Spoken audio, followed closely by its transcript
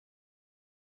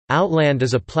Outland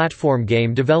is a platform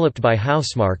game developed by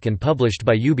Housemarque and published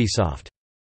by Ubisoft.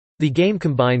 The game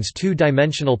combines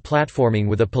two-dimensional platforming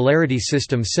with a polarity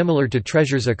system similar to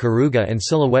Treasures of Karuga and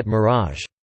Silhouette Mirage.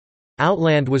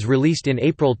 Outland was released in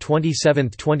April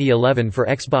 27, 2011 for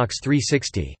Xbox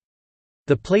 360.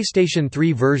 The PlayStation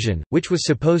 3 version, which was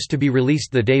supposed to be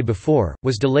released the day before,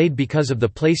 was delayed because of the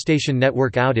PlayStation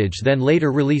Network outage, then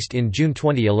later released in June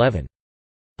 2011.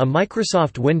 A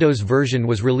Microsoft Windows version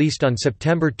was released on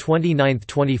September 29,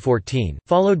 2014,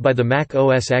 followed by the Mac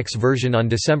OS X version on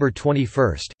December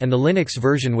 21, and the Linux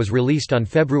version was released on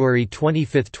February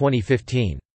 25,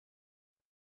 2015.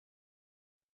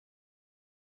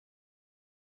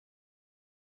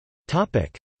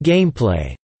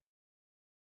 Gameplay.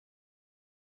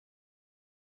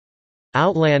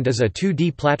 Outland is a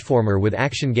 2D platformer with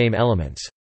action game elements.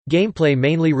 Gameplay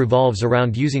mainly revolves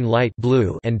around using light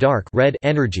blue and dark red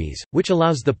energies, which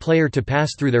allows the player to pass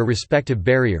through their respective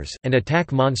barriers, and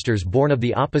attack monsters born of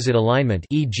the opposite alignment,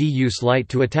 e.g. use light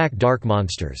to attack dark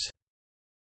monsters.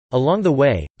 Along the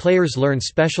way, players learn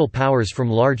special powers from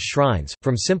large shrines,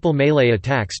 from simple melee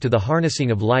attacks to the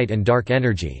harnessing of light and dark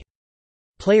energy.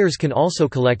 Players can also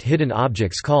collect hidden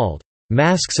objects called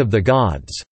masks of the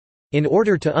gods in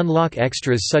order to unlock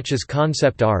extras such as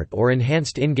concept art or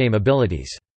enhanced in-game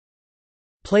abilities.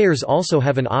 Players also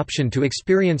have an option to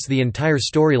experience the entire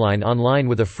storyline online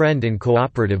with a friend in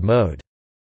cooperative mode.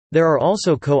 There are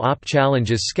also co-op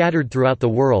challenges scattered throughout the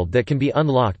world that can be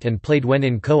unlocked and played when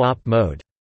in co-op mode.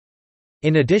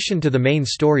 In addition to the main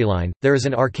storyline, there is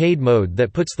an arcade mode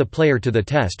that puts the player to the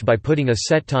test by putting a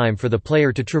set time for the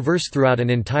player to traverse throughout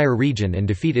an entire region and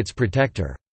defeat its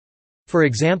protector. For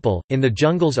example, in the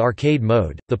Jungle's arcade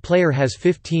mode, the player has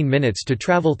 15 minutes to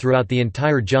travel throughout the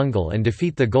entire jungle and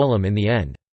defeat the golem in the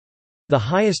end. The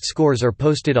highest scores are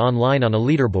posted online on a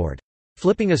leaderboard.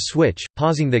 Flipping a switch,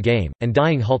 pausing the game, and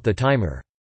dying halt the timer.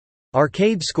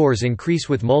 Arcade scores increase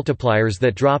with multipliers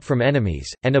that drop from enemies,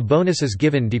 and a bonus is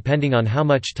given depending on how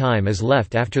much time is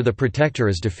left after the protector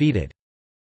is defeated.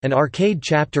 An arcade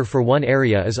chapter for one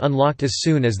area is unlocked as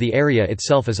soon as the area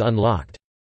itself is unlocked.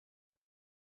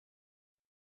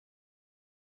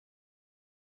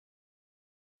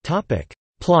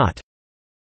 Plot.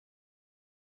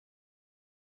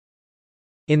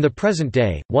 In the present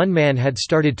day, one man had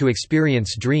started to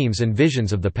experience dreams and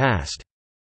visions of the past.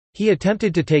 He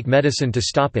attempted to take medicine to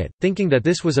stop it, thinking that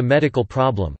this was a medical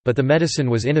problem, but the medicine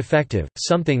was ineffective.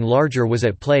 Something larger was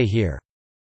at play here.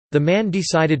 The man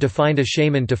decided to find a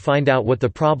shaman to find out what the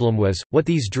problem was, what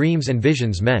these dreams and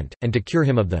visions meant, and to cure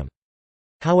him of them.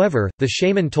 However, the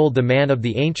shaman told the man of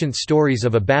the ancient stories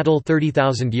of a battle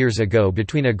 30,000 years ago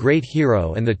between a great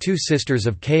hero and the two sisters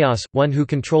of chaos, one who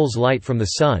controls light from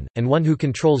the sun, and one who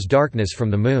controls darkness from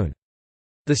the moon.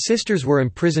 The sisters were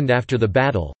imprisoned after the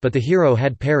battle, but the hero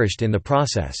had perished in the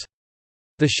process.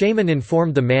 The shaman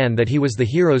informed the man that he was the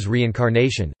hero's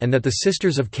reincarnation, and that the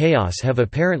sisters of chaos have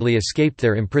apparently escaped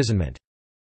their imprisonment.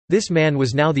 This man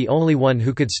was now the only one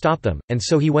who could stop them, and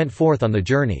so he went forth on the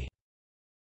journey.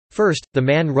 First, the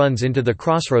man runs into the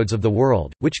crossroads of the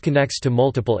world, which connects to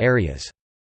multiple areas.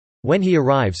 When he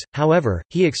arrives, however,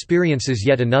 he experiences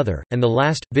yet another, and the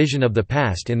last, vision of the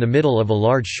past in the middle of a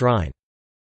large shrine.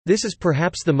 This is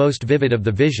perhaps the most vivid of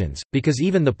the visions, because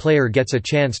even the player gets a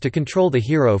chance to control the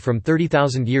hero from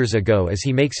 30,000 years ago as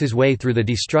he makes his way through the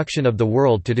destruction of the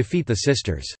world to defeat the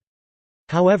sisters.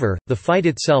 However, the fight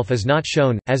itself is not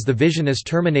shown, as the vision is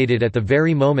terminated at the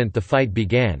very moment the fight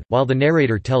began, while the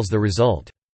narrator tells the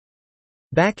result.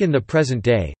 Back in the present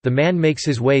day, the man makes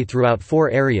his way throughout four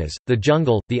areas: the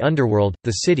jungle, the underworld,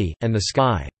 the city, and the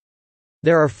sky.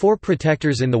 There are four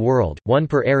protectors in the world, one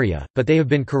per area, but they have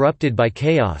been corrupted by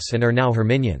chaos and are now her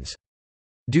minions.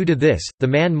 Due to this, the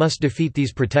man must defeat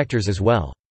these protectors as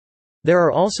well. There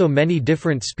are also many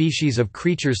different species of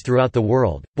creatures throughout the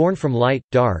world, born from light,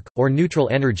 dark, or neutral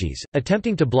energies,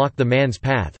 attempting to block the man's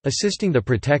path, assisting the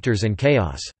protectors and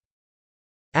chaos.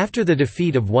 After the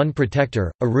defeat of one protector,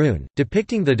 a rune,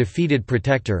 depicting the defeated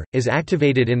protector, is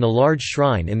activated in the large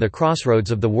shrine in the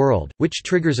crossroads of the world, which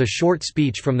triggers a short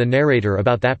speech from the narrator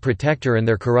about that protector and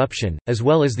their corruption, as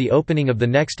well as the opening of the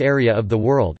next area of the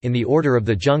world in the order of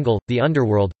the jungle, the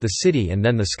underworld, the city and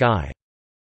then the sky.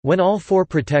 When all four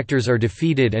protectors are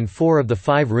defeated and 4 of the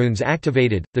 5 runes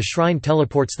activated, the shrine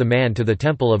teleports the man to the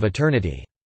Temple of Eternity.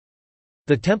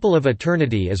 The Temple of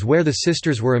Eternity is where the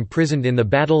sisters were imprisoned in the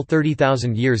battle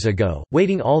 30,000 years ago,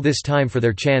 waiting all this time for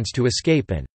their chance to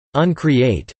escape and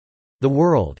uncreate the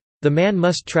world. The man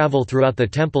must travel throughout the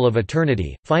Temple of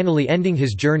Eternity, finally ending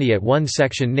his journey at one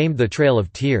section named the Trail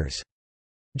of Tears.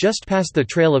 Just past the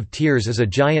Trail of Tears is a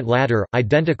giant ladder,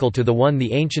 identical to the one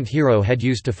the ancient hero had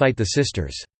used to fight the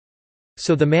sisters.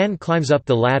 So the man climbs up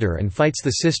the ladder and fights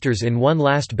the sisters in one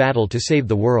last battle to save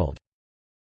the world.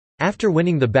 After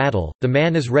winning the battle, the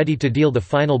man is ready to deal the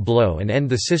final blow and end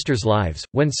the sisters' lives,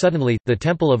 when suddenly, the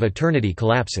Temple of Eternity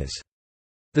collapses.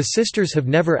 The sisters have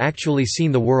never actually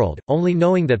seen the world, only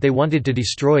knowing that they wanted to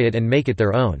destroy it and make it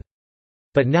their own.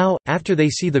 But now, after they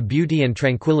see the beauty and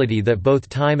tranquility that both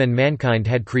time and mankind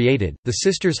had created, the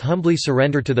sisters humbly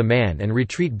surrender to the man and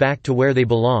retreat back to where they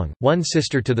belong, one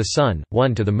sister to the sun,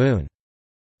 one to the moon.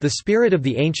 The spirit of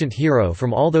the ancient hero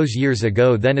from all those years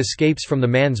ago then escapes from the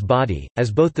man's body,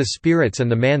 as both the spirits and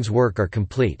the man's work are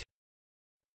complete.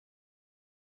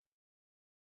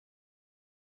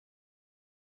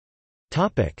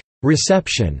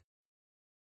 Reception.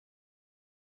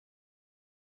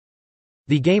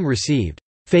 The game received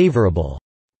favorable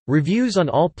reviews on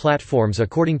all platforms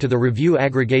according to the review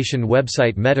aggregation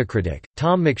website Metacritic.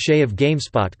 Tom McShay of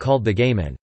GameSpot called the game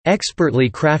an expertly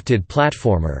crafted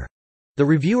platformer. The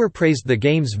reviewer praised the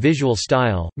game's visual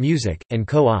style, music, and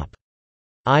co-op.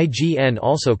 IGN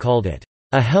also called it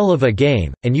a hell of a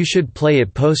game, and you should play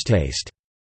it posthaste.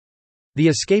 The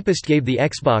Escapist gave the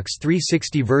Xbox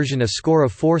 360 version a score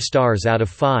of 4 stars out of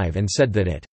 5 and said that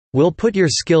it will put your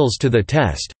skills to the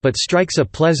test, but strikes a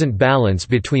pleasant balance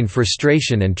between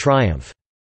frustration and triumph.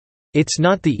 It's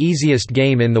not the easiest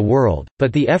game in the world,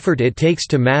 but the effort it takes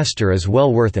to master is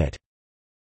well worth it.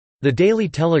 The Daily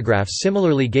Telegraph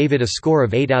similarly gave it a score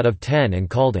of 8 out of 10 and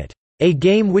called it a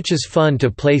game which is fun to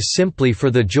play simply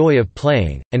for the joy of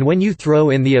playing, and when you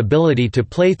throw in the ability to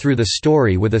play through the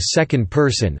story with a second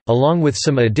person, along with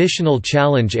some additional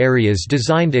challenge areas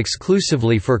designed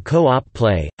exclusively for co-op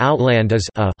play, Outland is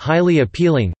a highly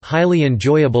appealing, highly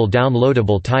enjoyable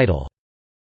downloadable title.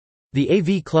 The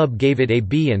AV Club gave it a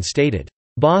B and stated,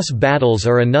 "Boss battles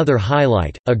are another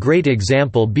highlight, a great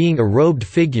example being a robed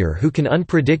figure who can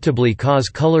unpredictably cause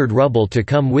colored rubble to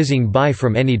come whizzing by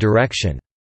from any direction."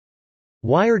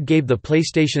 Wired gave the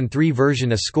PlayStation 3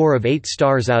 version a score of 8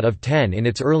 stars out of 10 in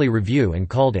its early review and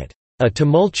called it a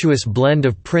tumultuous blend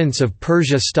of Prince of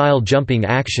Persia-style jumping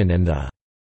action and the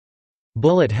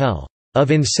bullet hell of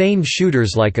insane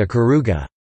shooters like a Karuga.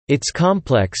 It's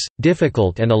complex,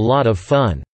 difficult and a lot of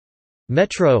fun.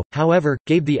 Metro, however,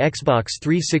 gave the Xbox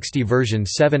 360 version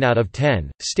 7 out of 10,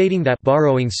 stating that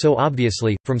borrowing so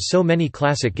obviously, from so many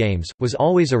classic games, was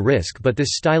always a risk, but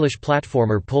this stylish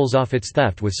platformer pulls off its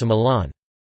theft with some elan.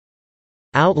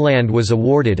 Outland was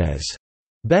awarded as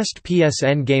Best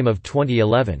PSN Game of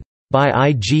 2011 by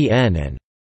IGN and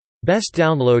Best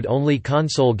Download-Only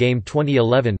Console Game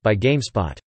 2011 by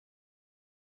GameSpot.